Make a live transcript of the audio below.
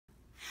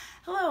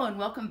Hello and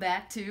welcome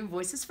back to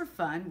Voices for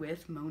Fun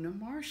with Mona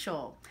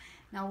Marshall.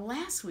 Now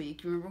last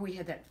week, remember we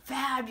had that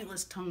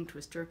fabulous tongue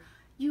twister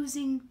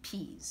using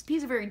P's.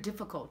 P's are very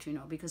difficult,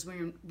 because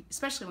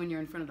especially when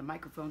you're in front of the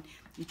microphone,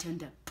 you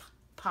tend to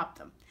pop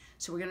them.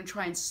 So we're going to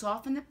try and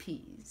soften the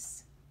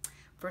P's.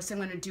 First I'm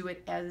going to do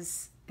it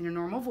as in a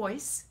normal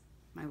voice,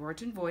 my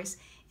Wharton voice,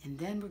 and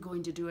then we're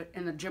going to do it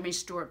in a Jimmy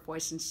Stewart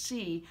voice and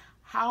see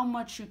how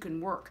much you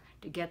can work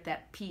to get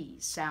that P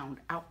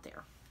sound out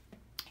there.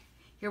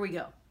 Here we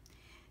go.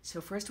 So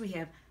first we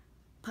have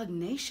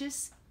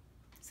pugnacious,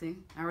 see,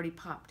 I already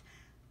popped.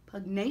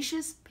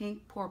 Pugnacious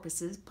pink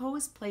porpoises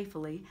pose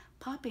playfully,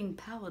 popping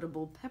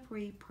palatable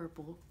peppery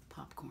purple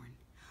popcorn.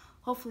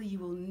 Hopefully you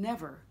will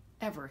never,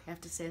 ever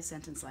have to say a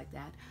sentence like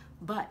that,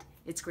 but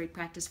it's great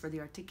practice for the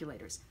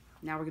articulators.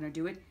 Now we're going to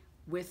do it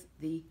with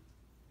the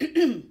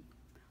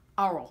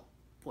oral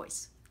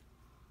voice.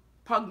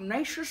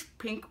 Pugnacious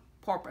pink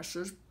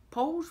porpoises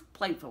pose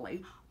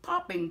playfully,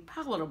 popping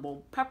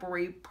palatable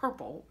peppery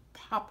purple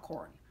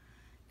popcorn.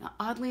 Now,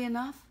 oddly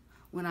enough,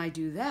 when I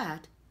do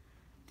that,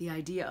 the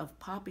idea of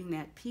popping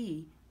that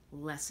P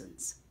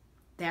lessens.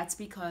 That's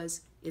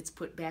because it's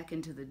put back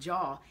into the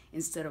jaw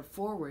instead of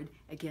forward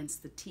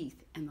against the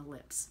teeth and the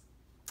lips.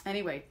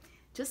 Anyway,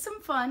 just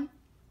some fun.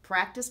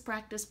 Practice,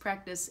 practice,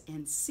 practice,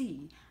 and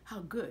see how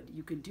good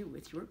you can do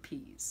with your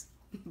P's.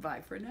 Bye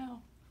for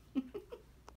now.